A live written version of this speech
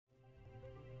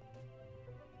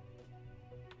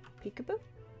Peekaboo.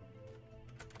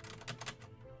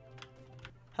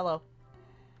 Hello.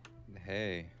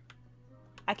 Hey.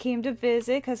 I came to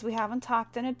visit because we haven't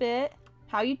talked in a bit.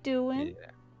 How you doing?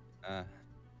 Yeah.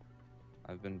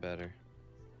 I've been better.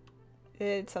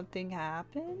 Did something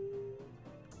happen?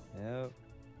 Yep.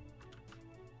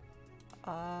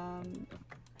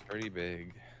 Pretty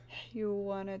big. You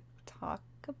want to talk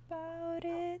about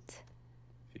it?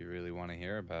 If you really want to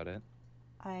hear about it.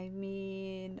 I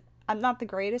mean, I'm not the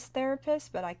greatest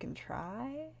therapist, but I can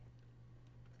try.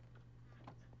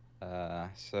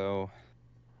 So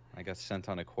I got sent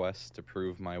on a quest to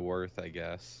prove my worth, I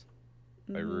guess,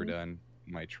 by Ruda and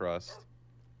my trust.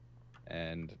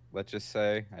 And let's just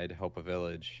say I had to help a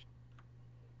village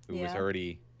who was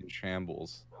already in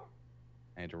shambles.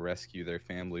 I had to rescue their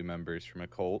family members from a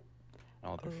cult.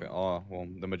 All their well,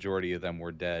 the majority of them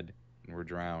were dead and were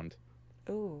drowned.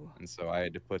 Ooh. And so I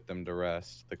had to put them to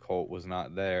rest. The cult was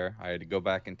not there. I had to go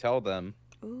back and tell them.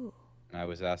 Ooh. And I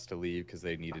was asked to leave because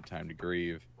they needed time to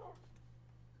grieve.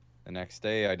 The next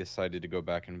day, I decided to go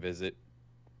back and visit,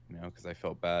 because I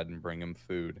felt bad, and bring them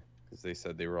food because they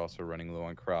said they were also running low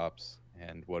on crops.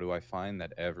 And what do I find?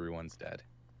 That everyone's dead.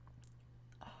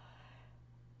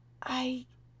 I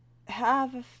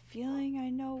have a feeling I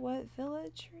know what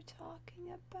village you're talking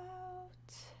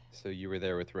about. So you were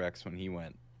there with Rex when he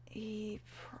went?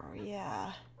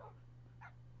 Yeah.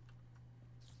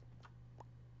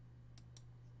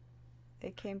 They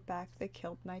came back, they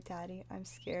killed my daddy. I'm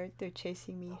scared, they're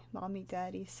chasing me. Mommy,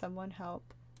 daddy, someone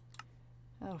help.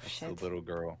 Oh, That's shit. the little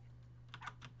girl.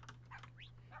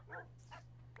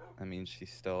 I mean,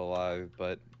 she's still alive,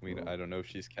 but I don't know if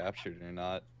she's captured or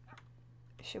not.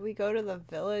 Should we go to the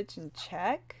village and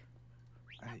check?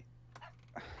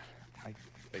 I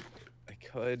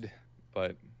could,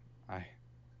 but I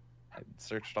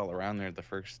searched all around there the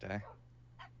first day.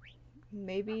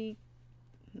 Maybe...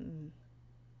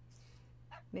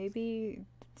 Maybe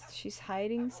she's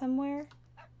hiding somewhere?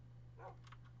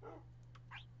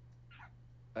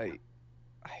 I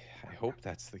hope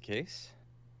that's the case.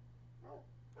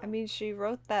 I mean, she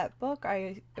wrote that book.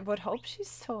 I would hope she's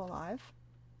still alive.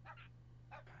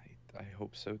 I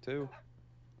hope so too.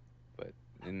 But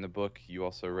in the book, you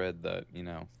also read that,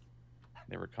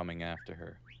 they were coming after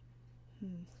her.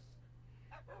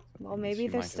 Well, maybe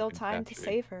there's still time to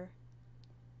save her.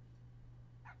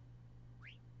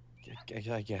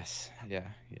 I guess. Yeah.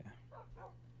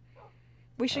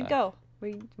 We should go.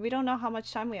 We don't know how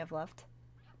much time we have left.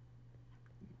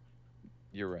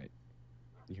 You're right.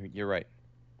 You're right.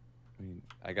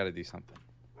 I gotta do something.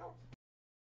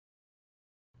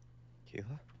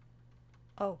 Kayla?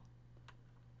 Oh.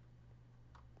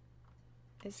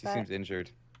 She seems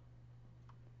injured.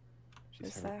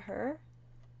 Is that her?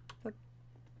 But...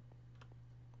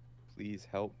 Please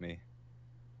help me.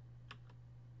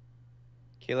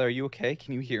 Kayla, are you okay?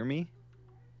 Can you hear me?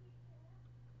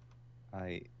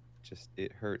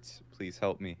 It hurts. Please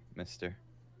help me, mister.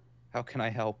 How can I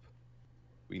help?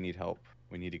 We need help.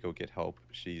 We need to go get help.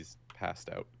 She's passed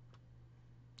out.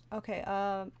 Okay,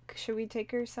 should we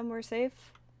take her somewhere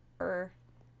safe? Or...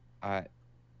 I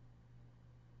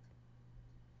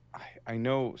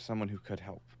know someone who could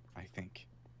help, I think.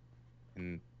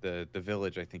 In the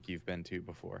village I think you've been to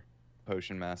before.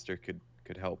 Potion Master could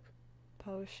help.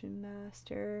 Potion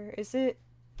Master. Is it...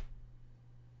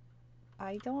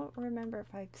 I don't remember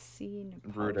if I've seen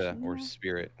Ruda or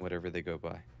Spirit, whatever they go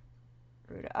by.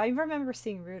 Ruda. I remember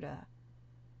seeing Ruda.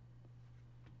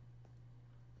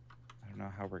 I don't know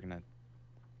how we're gonna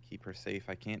keep her safe.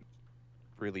 I can't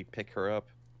really pick her up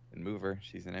and move her.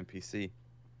 She's an NPC.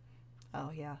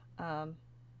 Oh, yeah.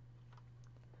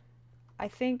 I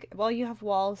think, well, you have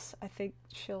walls. I think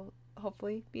she'll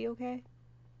hopefully be okay.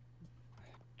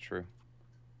 True.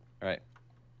 Alright.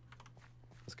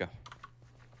 Let's go.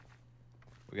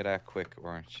 We gotta act quick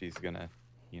or she's gonna,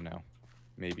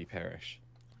 maybe perish.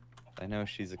 I know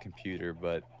she's a computer,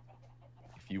 but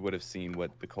if you would have seen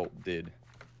what the cult did,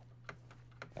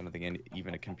 I don't think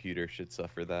even a computer should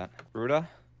suffer that. Ruda?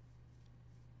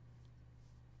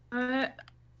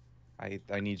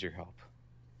 I need your help.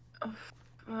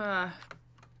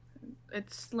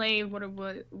 It's Slave.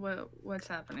 What's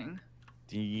happening?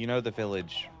 Do you know the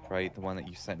village, right? The one that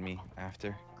you sent me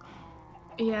after?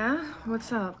 Yeah?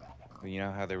 What's up? You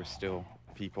know how there were still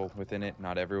people within it?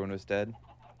 Not everyone was dead?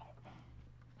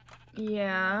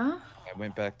 Yeah? I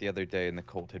went back the other day and the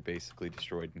cult had basically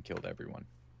destroyed and killed everyone.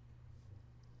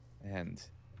 And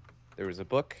there was a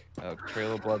book, a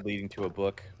trail of blood leading to a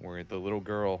book where the little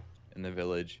girl in the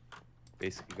village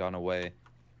basically gone away.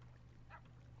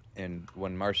 And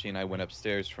when Marcy and I went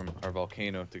upstairs from our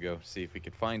volcano to go see if we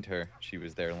could find her, she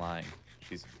was there lying.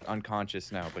 She's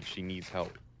unconscious now, but she needs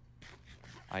help.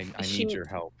 I Is need she- your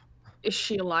help. Is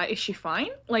she alive? Is she fine?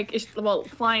 Like, well,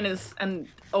 fine is an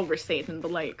overstatement,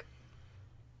 but like,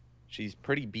 She's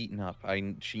pretty beaten up.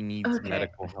 She needs Okay.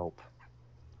 medical help.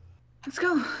 let's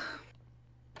go.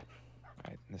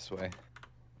 Right, this way.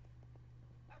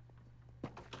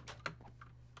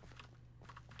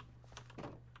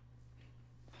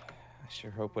 I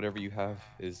sure hope whatever you have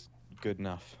is good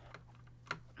enough.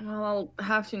 Well, I'll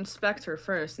have to inspect her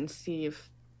first and see if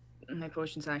my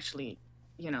potions actually,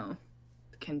 you know,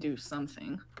 can do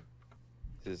something.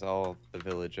 This is all the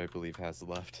village, I believe, has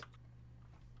left.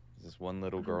 This one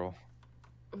little girl,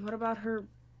 What about her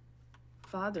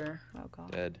father? Oh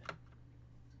god. dead.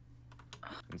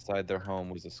 Inside their home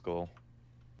was a skull.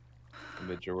 The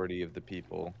majority of the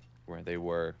people where they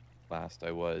were last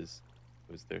I was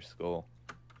their skull.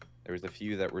 There was a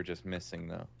few that were just missing,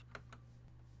 though.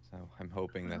 So I'm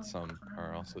hoping that some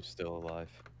are also still alive.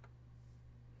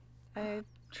 I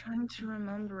Trying to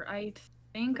remember. I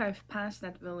think I've passed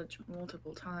that village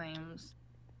multiple times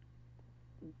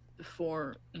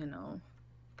before, you know,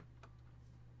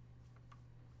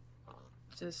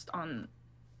 just on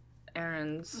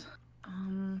errands.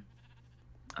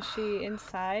 is she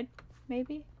inside,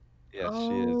 maybe? Yes,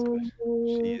 she is. But she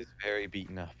Oh. is very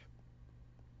beaten up.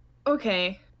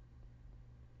 Okay.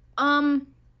 She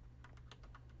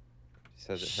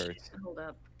says it shit, hurts. Hold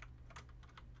up.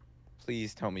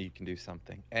 Please tell me you can do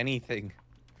something. Anything.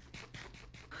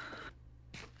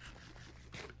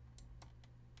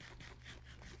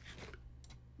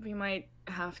 We might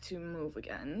have to move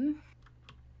again.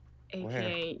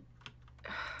 AKA.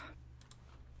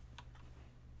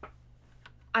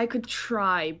 I could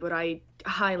try, but I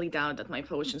highly doubt that my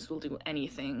potions will do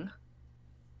anything.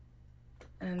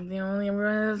 And the only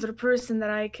other person that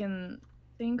I can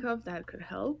think of that could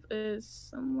help is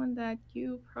someone that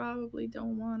you probably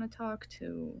don't want to talk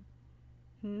to.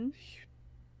 Hmm?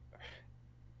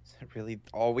 Is it really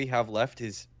all we have left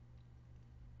is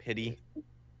pity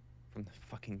from the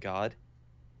fucking god?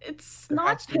 It's There not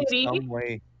has to be pity. some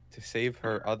way to save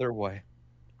her other way.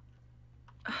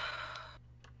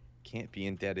 Can't be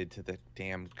indebted to the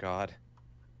damn god.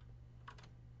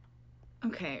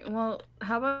 Okay, well,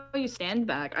 how about you stand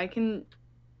back? I can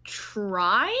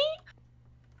try?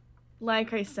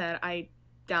 Like I said, I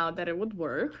doubt that it would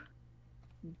work.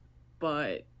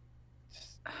 But,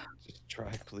 Just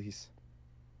try, please.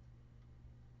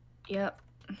 yep.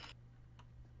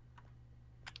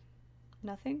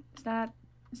 Nothing? Is that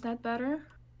better?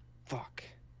 Fuck.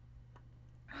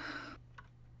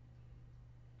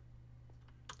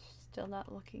 Still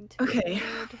not looking too Okay.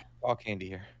 good. All candy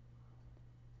here.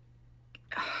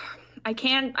 I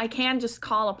can't just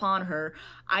call upon her.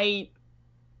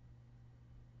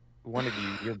 One of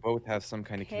you both have some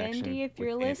kind of connection Candy, if with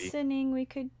you're Candy. listening, we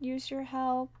could use your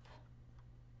help.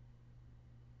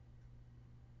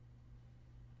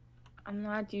 I'm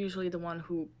not usually the one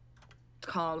who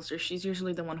calls her. She's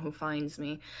usually the one who finds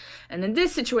me. And in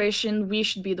this situation, we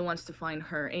should be the ones to find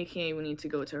her, aka we need to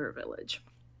go to her village.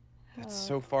 That's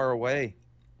so far away.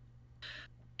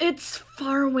 It's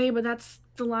far away, but that's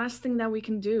the last thing that we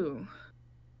can do.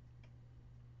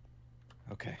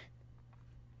 Okay.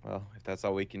 Well, if that's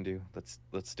all we can do, let's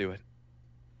do it.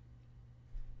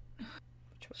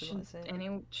 Which one was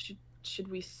it? Should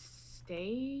we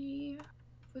stay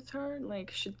with her? Like,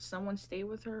 should someone stay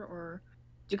with her, or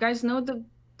do you guys know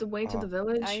the way to the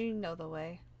village? I know the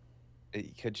way.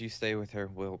 Could you stay with her?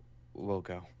 We'll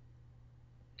go.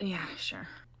 Yeah, sure.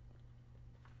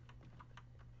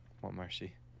 Well,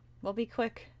 Marcy. We'll be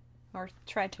quick. Or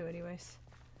try to, anyways.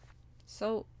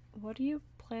 So, what do you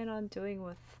plan on doing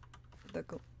with the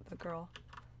girl?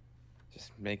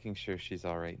 Just making sure she's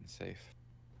all right and safe.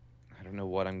 I don't know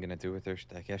what I'm gonna do with her.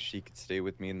 I guess she could stay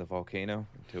with me in the volcano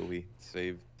until we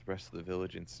save the rest of the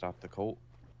village and stop the cult.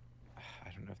 I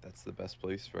don't know if that's the best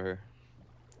place for her.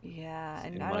 Yeah, It's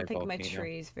and in I my don't think my volcano.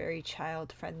 tree is very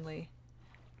child-friendly.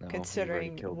 No, we've already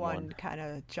Considering killed one kind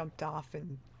of jumped off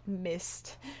and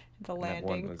missed the And that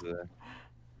one landing. was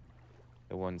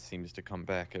the one seems to come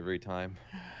back every time.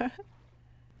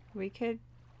 We could...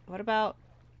 What about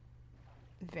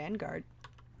Vanguard?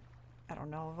 I don't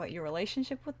know what your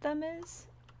relationship with them is.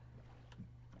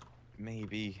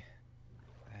 Maybe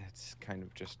it's kind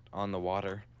of just on the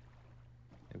water.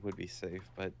 It would be safe,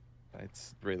 but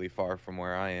it's really far from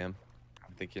where I am.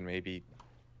 I'm thinking maybe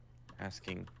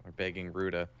asking or begging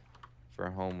Ruta for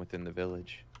a home within the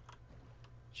village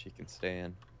she can stay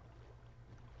in.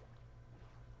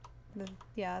 The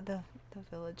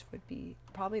village would be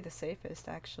probably the safest,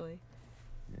 actually.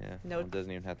 Yeah, No- well, it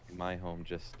doesn't even have to be my home,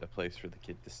 just a place for the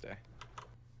kid to stay.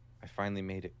 I finally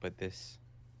made it, but this...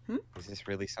 Hmm? Is this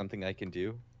really something I can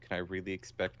do? Can I really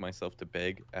expect myself to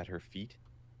beg at her feet?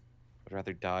 I'd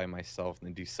rather die myself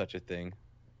than do such a thing.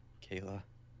 Kayla,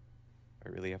 I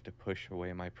really have to push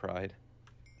away my pride.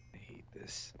 I hate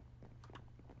this.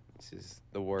 This is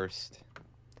the worst.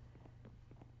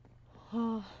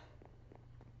 Oh,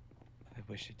 I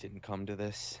wish it didn't come to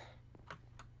this.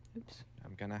 oops.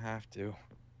 I'm gonna have to.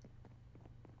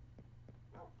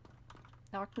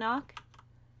 Knock knock.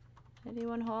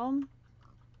 Anyone home?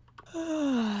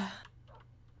 Oh,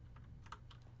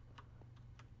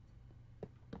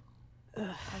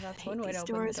 that's one way to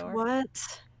open the door.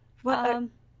 What? What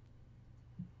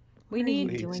We are you need.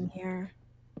 Please. doing here?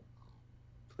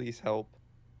 Please help.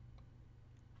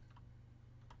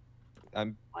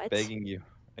 I'm What? begging you.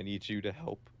 I need you to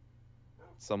help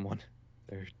someone.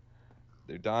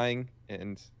 They're dying,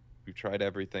 and we've tried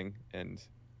everything, and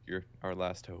you're our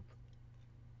last hope.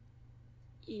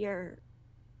 You're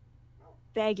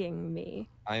begging me.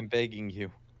 I'm begging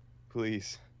you.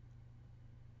 Please.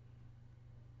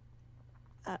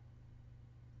 Uh.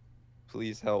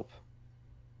 Please help.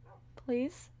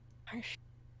 Please. Harsh.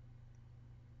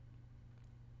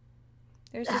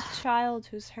 There's a child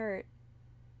who's hurt.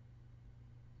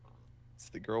 It's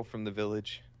the girl from the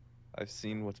village. I've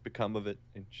seen what's become of it,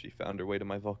 and she found her way to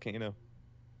my volcano.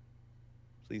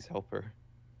 Please help her.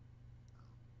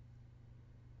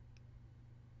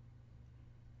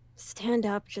 Stand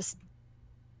up, just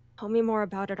tell me more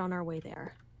about it on our way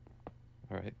there.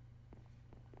 All right.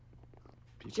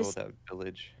 People Just- of that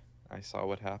village, I saw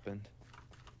what happened.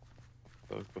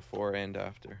 Both before and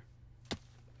after.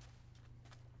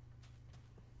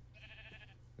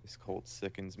 This cult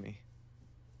sickens me.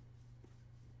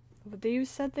 You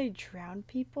said they drowned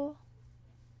people?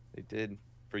 They did,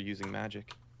 for using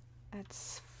magic.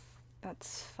 That's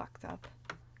fucked up.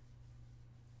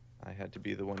 I had to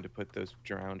be the one to put those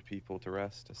drowned people to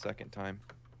rest a second time.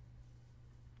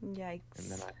 Yikes. And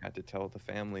then I had to tell the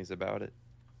families about it.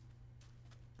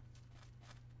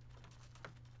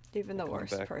 Even the Going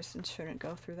worst back. person shouldn't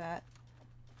go through that.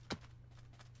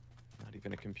 Not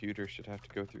even a computer should have to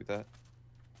go through that.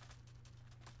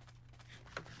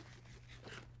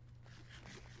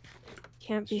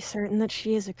 Can't be certain that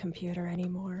she is a computer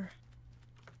anymore.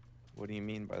 What do you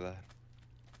mean by that?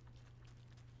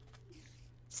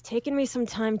 It's taken me some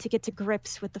time to get to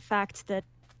grips with the fact that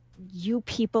you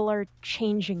people are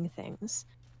changing things.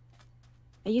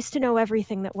 I used to know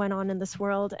everything that went on in this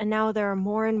world, and now there are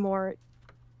more and more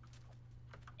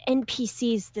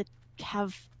NPCs that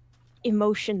have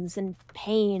emotions and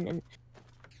pain, and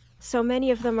so many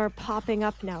of them are popping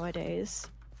up nowadays.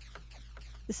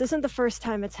 This isn't the first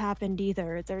time it's happened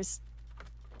either. There's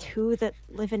 2 that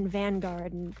live in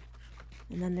Vanguard, and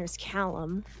then there's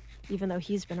Callum, even though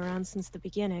he's been around since the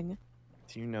beginning.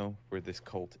 Do you know where this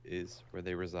cult is, where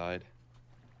they reside?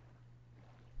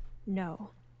 No.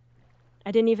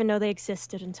 I didn't even know they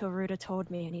existed until Ruda told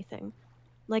me anything.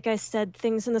 Like I said,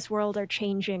 things in this world are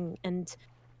changing, and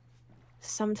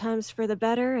sometimes for the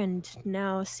better, and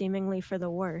now seemingly for the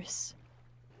worse.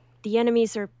 The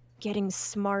enemies are getting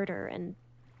smarter, and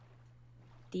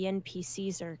the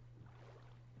NPCs are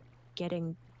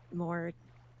getting more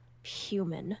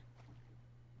human.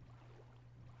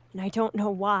 And I don't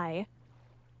know why.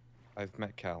 I've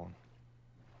met Callum.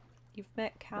 You've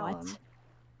met Callum. What?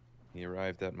 He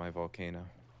arrived at my volcano.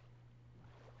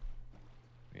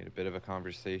 We had a bit of a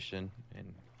conversation,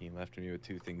 and he left me with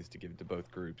 2 things to give to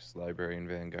both groups, Library and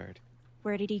Vanguard.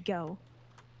 Where did he go?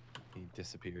 He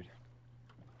disappeared.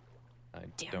 I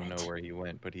Damn don't know it. where he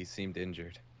went, but he seemed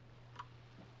injured.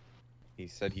 He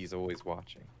said he's always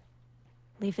watching.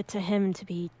 Leave it to him to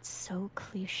be so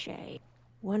cliché.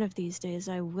 One of these days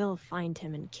I will find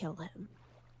him and kill him.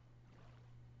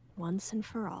 Once and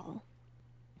for all.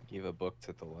 He gave a book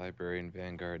to the Library and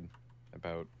Vanguard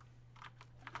about...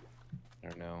 I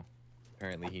don't know.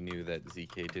 Apparently he knew that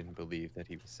ZK didn't believe that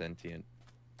he was sentient.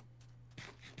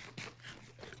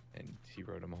 And he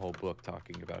wrote him a whole book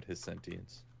talking about his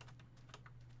sentience.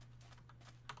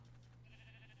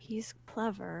 He's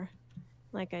clever,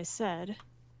 like I said.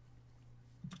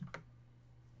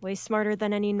 Way smarter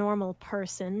than any normal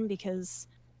person, because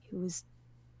he was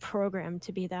programmed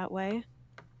to be that way.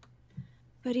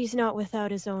 But he's not without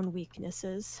his own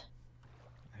weaknesses.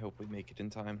 I hope we make it in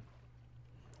time.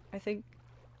 I think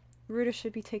Ruda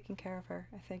should be taking care of her.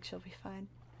 I think she'll be fine.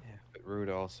 Yeah, but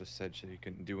Ruda also said she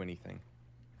couldn't do anything.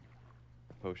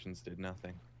 The potions did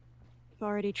nothing. You've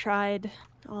already tried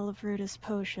all of Ruda's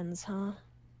potions, huh?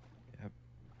 Yep.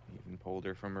 He even pulled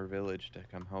her from her village to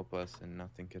come help us, and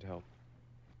nothing could help.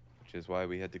 Which is why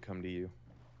we had to come to you.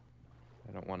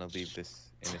 I don't want to leave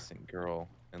this innocent girl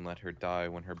and let her die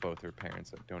when both her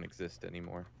parents don't exist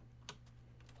anymore.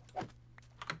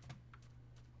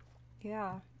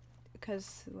 Yeah,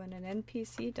 because when an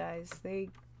NPC dies, they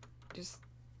just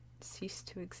cease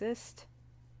to exist.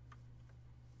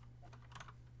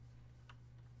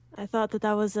 I thought that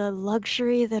that was a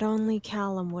luxury that only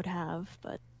Callum would have,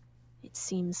 but it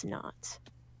seems not.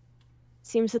 It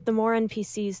seems that the more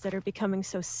NPCs that are becoming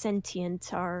so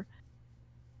sentient are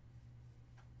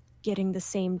getting the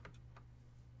same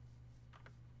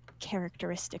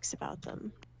characteristics about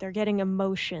them. They're getting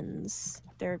emotions.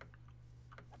 They're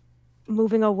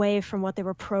moving away from what they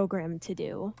were programmed to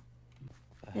do.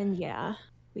 And yeah,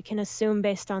 we can assume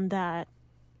based on that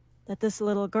this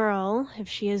little girl, if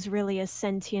she is really as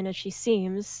sentient as she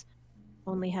seems,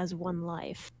 only has one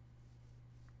life.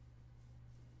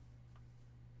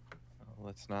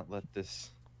 Let's not let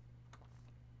this.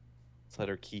 Let's let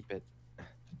her keep it.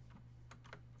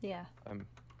 Yeah. I'm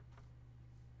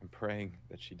praying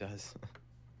that she does.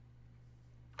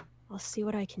 I'll see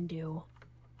what I can do.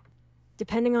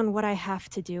 Depending on what I have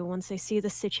to do once I see the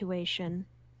situation.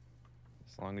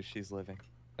 As long as she's living,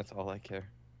 that's all I care.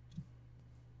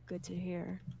 Good to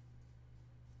hear.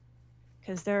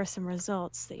 Because there are some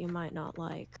results that you might not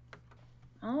like.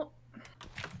 Oh.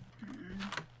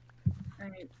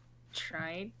 I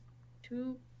tried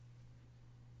to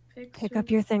fix Pick her. up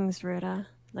your things, Ruta.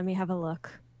 Let me have a look.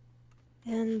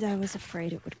 And I was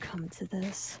afraid it would come to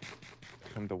this.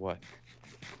 Come to what?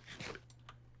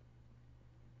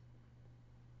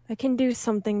 I can do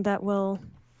something that will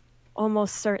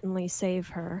almost certainly save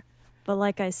her. But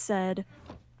like I said,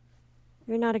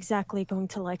 you're not exactly going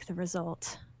to like the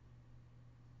result.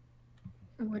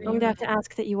 What I'm do going you to have mean? to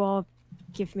ask that you all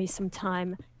give me some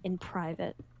time in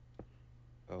private.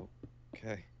 Oh,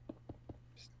 okay.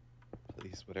 Just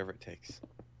please, whatever it takes.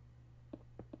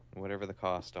 Whatever the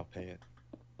cost, I'll pay it.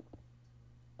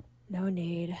 No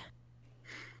need.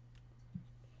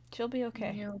 She'll be Are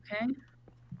okay. you okay?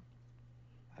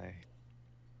 I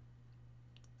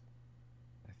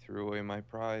threw away my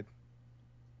pride.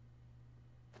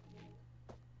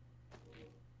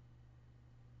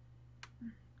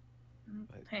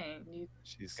 But Hey, you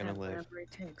she's said gonna live. whatever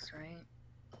it takes, right?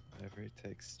 Whatever it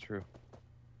takes, true.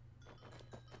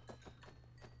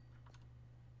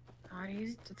 Not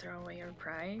easy to throw away your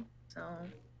pride, so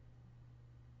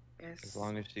guess As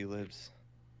long as she lives,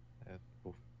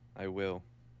 I will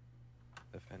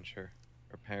avenge her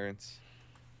parents,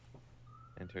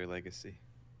 and her legacy.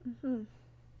 Mm-hmm.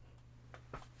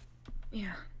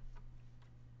 yeah.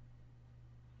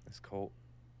 This cult,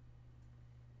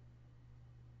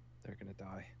 they're gonna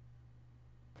die.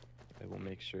 I will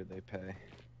make sure they pay.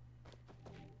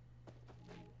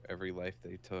 Every life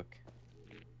they took.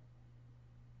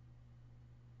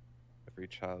 Every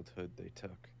childhood they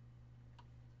took.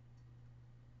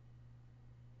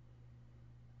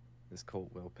 This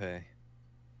cult will pay.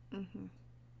 Mm-hmm.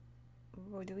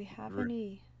 Well, do we have Ru-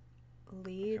 any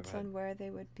leads ahead. on where they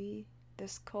would be?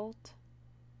 This cult?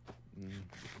 No,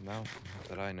 not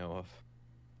that I know of.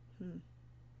 Hmm.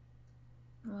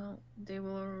 Well, they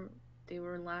were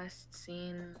last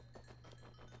seen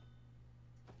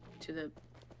to the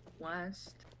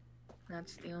west.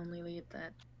 That's the only lead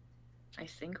that I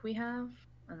think we have,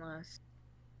 unless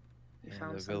we And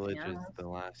found the something village is else. the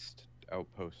last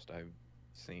outpost I've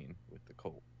seen with the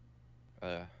cult.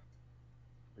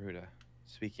 Ruda,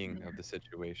 speaking Yeah. of the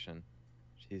situation,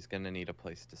 she's gonna need a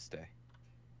place to stay.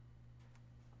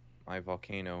 My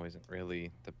volcano isn't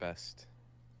really the best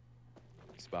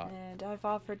spot. And I've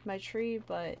offered my tree,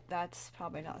 but that's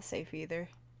probably not safe either.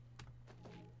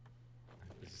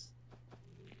 I was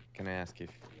gonna ask if,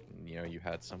 you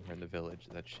had somewhere in the village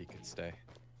that she could stay.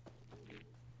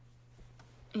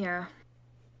 Yeah.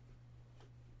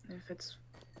 If it's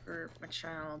for a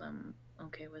child, I'm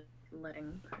okay with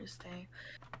letting her stay.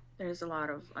 There's a lot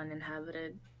of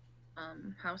uninhabited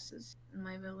houses in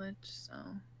my village, so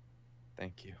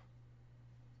Thank you.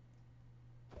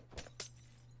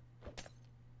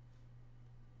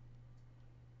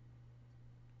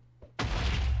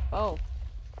 Oh,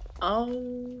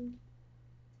 oh,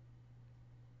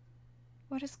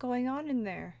 what is going on in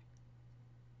there?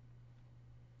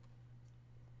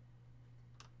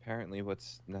 Apparently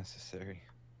what's necessary.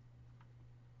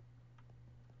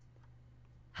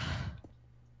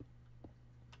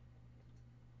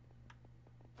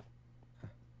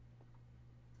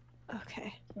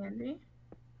 Okay. candy.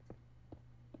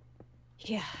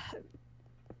 Yeah.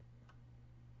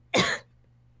 Is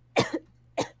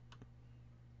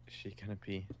she gonna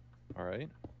be alright?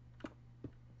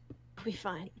 We'll be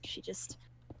fine. She just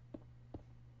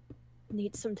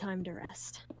needs some time to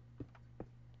rest.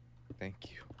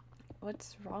 Thank you.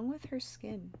 What's wrong with her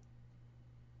skin?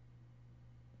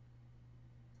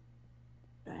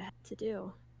 What I had to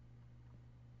do.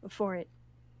 Before it...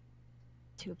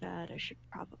 Too bad, I should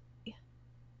probably...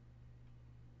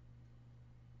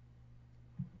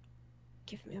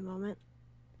 Give me a moment.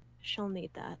 She'll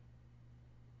need that.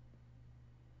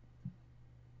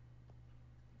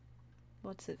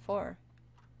 What's it for?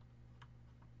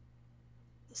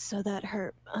 So that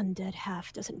her undead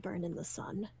half doesn't burn in the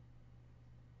sun.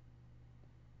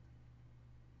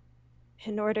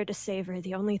 In order to save her,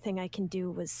 the only thing I can do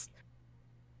was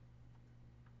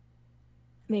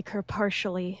make her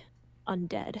partially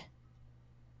undead.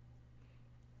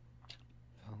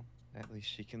 Well, at least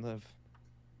she can live.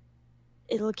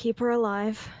 It'll keep her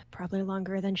alive, probably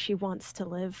longer than she wants to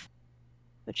live,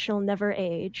 but she'll never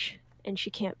age, and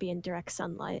she can't be in direct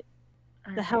sunlight.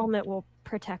 The helmet will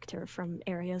protect her from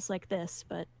areas like this,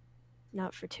 but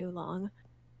not for too long.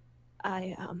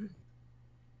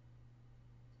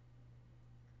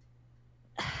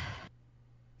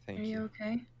 Thank Are you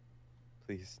okay?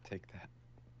 Please take that.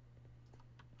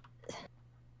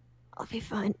 I'll be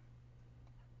fine.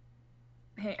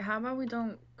 Hey, how about we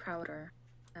don't crowd her?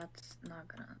 That's not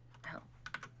gonna help.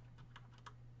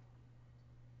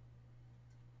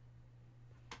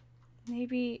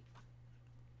 Maybe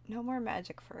no more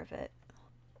magic for a bit.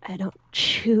 I don't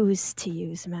choose to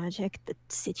use magic. The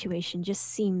situation just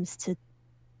seems to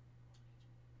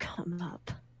come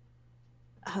up.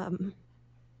 I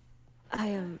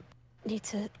need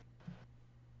to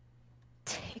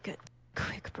take a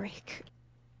quick break.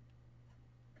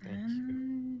 Thank you.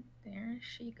 And there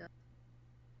she goes.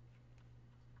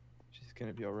 She's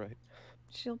gonna be alright.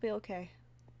 She'll be okay.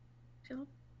 She'll...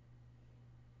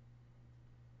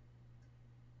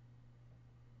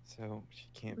 So, she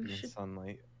can't We be in should-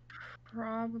 sunlight.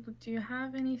 Probably. Do you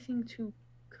have anything to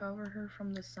cover her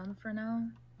from the sun for now?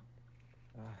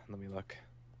 Let me look.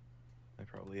 I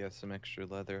probably have some extra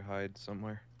leather hide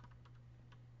somewhere.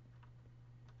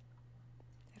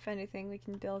 If anything, we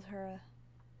can build her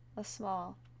a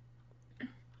small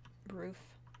roof.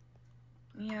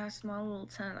 Yeah, a small little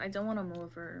tent. I don't want to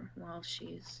move her while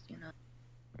she's,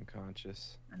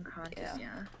 Unconscious. unconscious.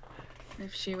 Yeah.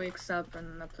 If she wakes up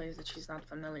in a place that she's not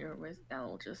familiar with,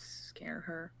 that'll just scare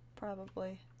her.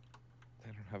 Probably. I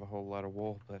don't have a whole lot of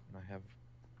wool, but I have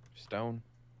stone.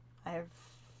 I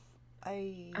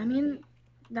mean,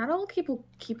 that'll keep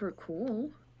her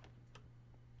cool.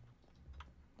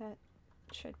 That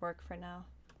should work for now.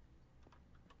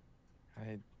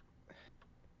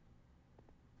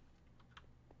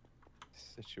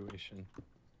 Situation.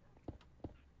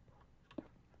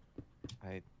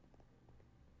 I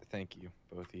thank you,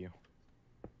 both of you,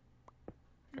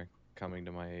 for coming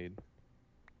to my aid.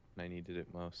 I needed it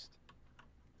most.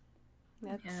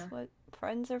 That's Yeah. what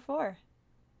friends are for.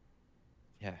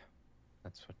 Yeah,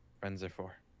 that's what friends are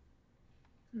for.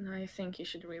 And I think you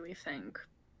should really thank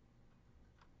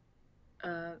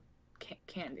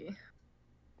Candy.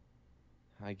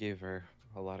 I gave her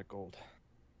a lot of gold.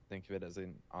 Think of it as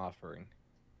an offering.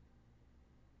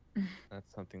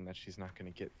 That's something that she's not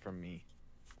going to get from me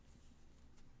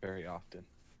very often,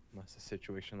 unless a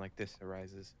situation like this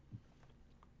arises.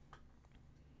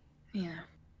 Yeah.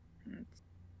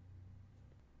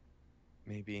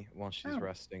 Maybe while she's Oh.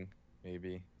 resting,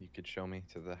 maybe you could show me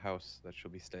to the house that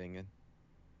she'll be staying in.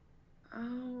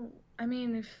 Oh, I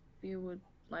mean, if you would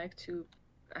like to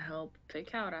help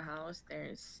pick out a house,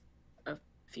 there's a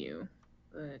few,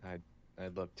 but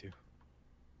I'd love to.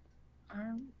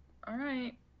 all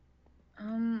right.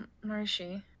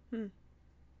 Marshy. Hmm.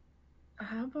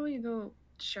 How about you go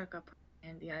check up on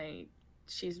Andy?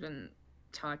 She's been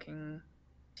talking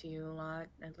to you a lot.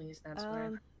 At least that's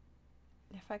where.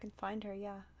 If I can find her,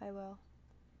 yeah, I will.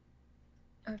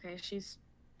 Okay, she's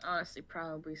honestly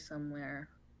probably somewhere,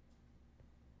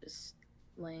 just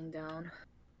laying down.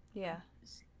 Yeah.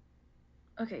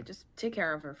 Okay, just take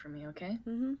care of her for me, okay?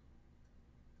 Mm-hmm.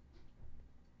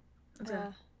 Okay.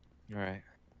 All right,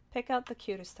 Pick out the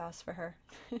cutest house for her.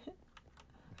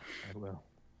 I will.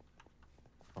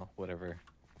 Well, whatever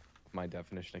my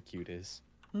definition of cute is.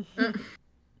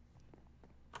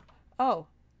 Oh.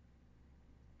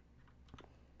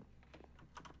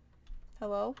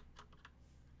 Hello?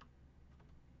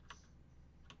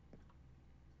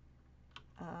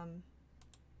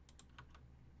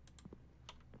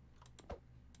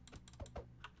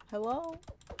 Hello?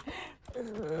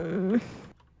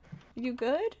 You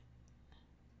good?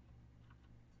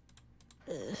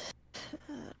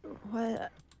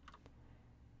 What?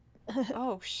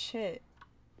 Oh shit.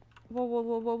 Whoa, whoa,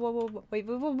 whoa, whoa, whoa, whoa, wait,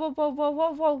 whoa, whoa, whoa, whoa,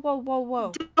 whoa, whoa, whoa, whoa,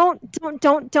 whoa.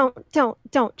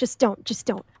 Don't, just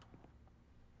don't.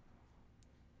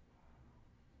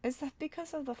 Is that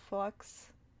because of the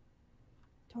flux?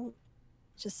 Don't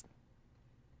just...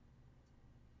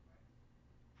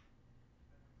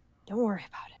 Don't worry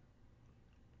about it.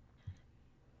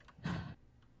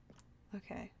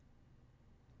 Okay.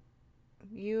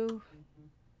 You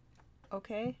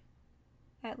okay?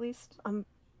 At least? I'm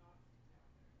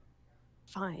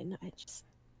fine.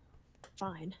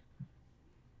 Fine.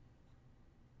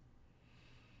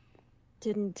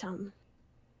 Didn't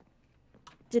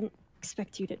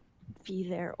expect you to be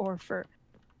there, or for...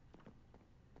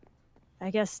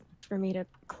 I guess for me to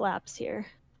collapse here.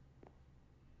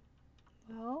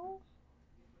 Well,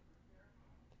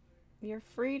 you're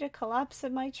free to collapse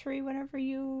in my tree whenever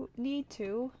you need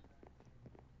to.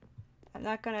 I'm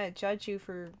not gonna judge you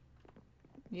for,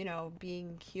 you know,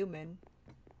 being human.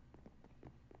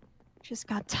 Just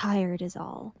got tired is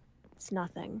all. It's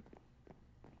nothing.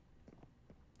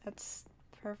 That's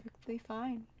perfectly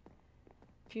fine.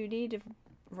 If you need to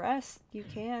rest, you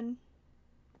can.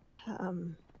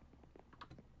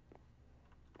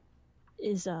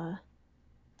 Is the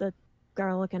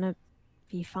girl gonna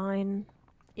be fine?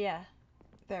 Yeah.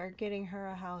 They're getting her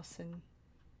a house in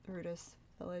Ruda's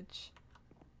village.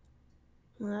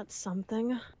 Well, that's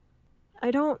something.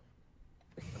 I'm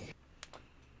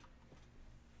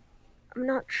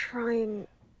not trying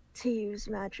to use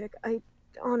magic. I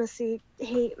honestly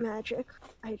hate magic.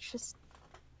 The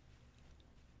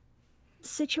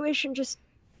situation just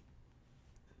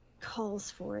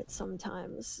calls for it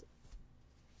sometimes.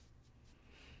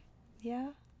 Yeah?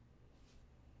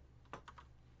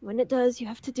 When it does, you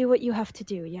have to do what you have to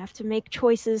do. You have to make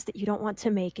choices that you don't want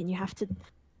to make, and you have to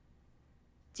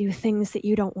do things that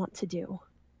you don't want to do.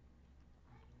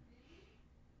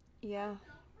 Yeah.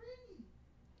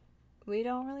 We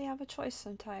don't really have a choice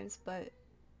sometimes, but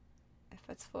if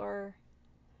it's for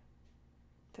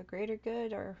the greater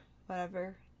good or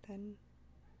whatever, then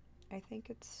I think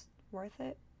it's worth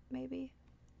it, maybe.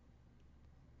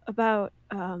 About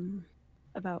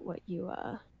what you,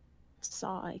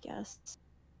 saw, I guess.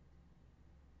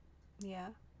 Yeah.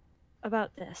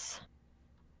 About this.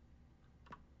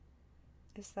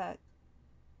 Is that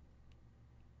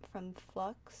from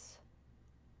Flux?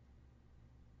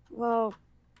 Well,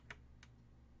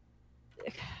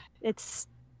 it's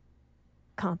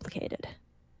complicated.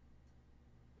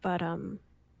 But,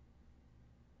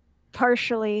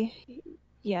 partially,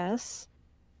 yes.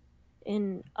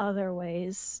 In other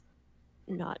ways,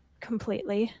 not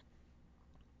completely.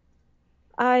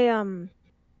 I,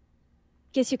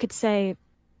 guess you could say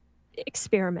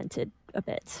experimented a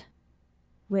bit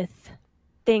with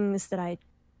things that I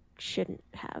shouldn't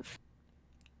have.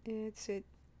 It's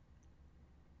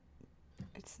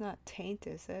not taint,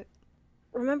 is it?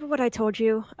 Remember what I told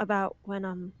you about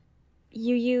when,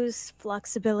 you use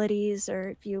flux abilities, or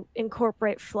if you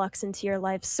incorporate flux into your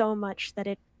life so much that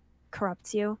it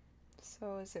corrupts you?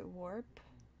 So is it warp?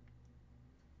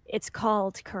 It's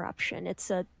called corruption.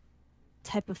 It's a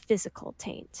type of physical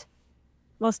taint.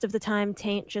 Most of the time,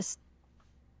 taint just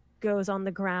goes on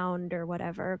the ground or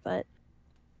whatever, but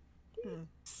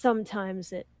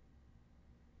sometimes it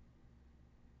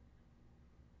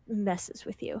messes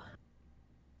with you.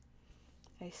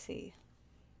 I see.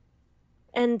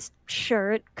 And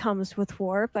sure, it comes with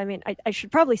warp. I mean, I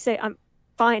should probably say I'm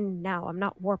fine now. I'm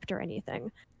not warped or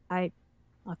anything. I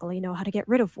luckily know how to get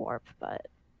rid of warp, but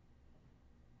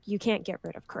you can't get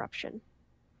rid of corruption.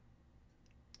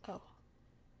 Oh.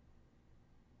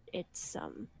 It's,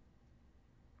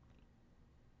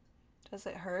 Does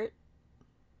it hurt?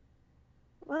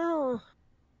 well,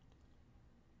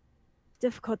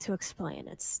 difficult to explain.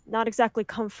 It's not exactly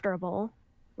comfortable,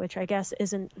 which I guess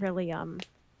isn't really,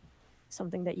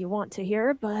 something that you want to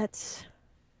hear, but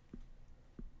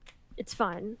it's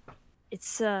fine.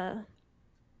 It's,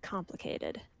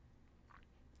 complicated.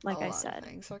 Like I said.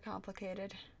 Things are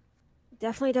complicated.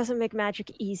 Definitely doesn't make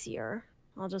magic easier.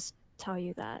 I'll just tell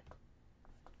you that.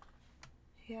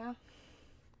 Yeah.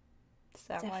 Is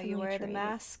that why Definitely you wear the draining.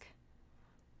 mask?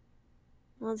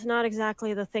 Well, it's not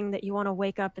exactly the thing that you want to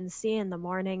wake up and see in the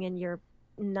morning in your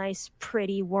nice,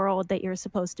 pretty world that you're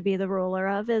supposed to be the ruler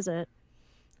of, is it?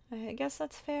 I guess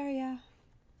that's fair, yeah.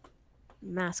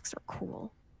 Masks are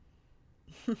cool.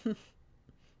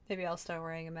 Maybe I'll start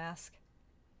wearing a mask.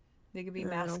 You could be I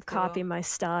masked. don't copy my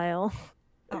style.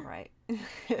 Alright.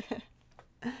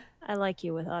 I like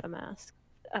you without a mask.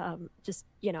 Just,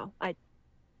 you know,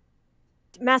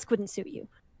 mask wouldn't suit you.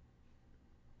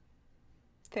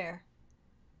 Fair.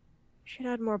 Should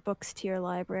add more books to your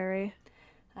library.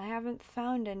 I haven't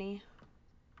found any.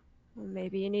 Well,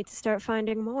 maybe you need to start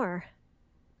finding more.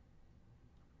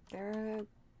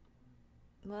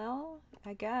 Well,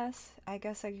 I guess. I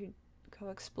could go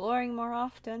exploring more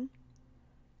often.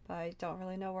 But I don't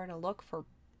really know where to look for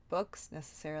books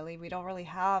necessarily. We don't really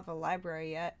have a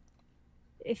library yet.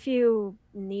 If you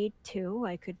need to,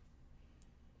 I could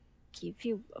give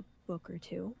you a book or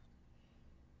two.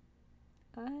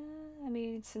 I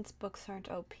mean, since books aren't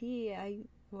OP, I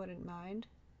wouldn't mind.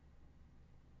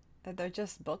 They're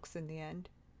just books in the end.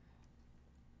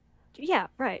 Yeah,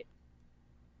 right.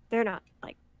 They're not,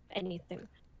 like, anything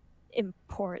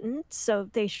important, so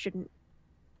they shouldn't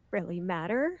really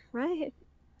matter, right?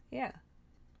 Yeah.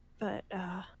 But,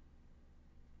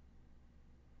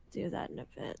 do that in a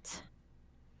bit.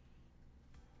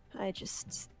 I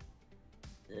just...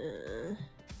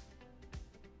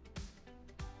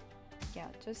 Yeah,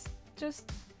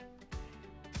 just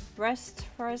rest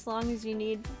for as long as you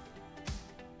need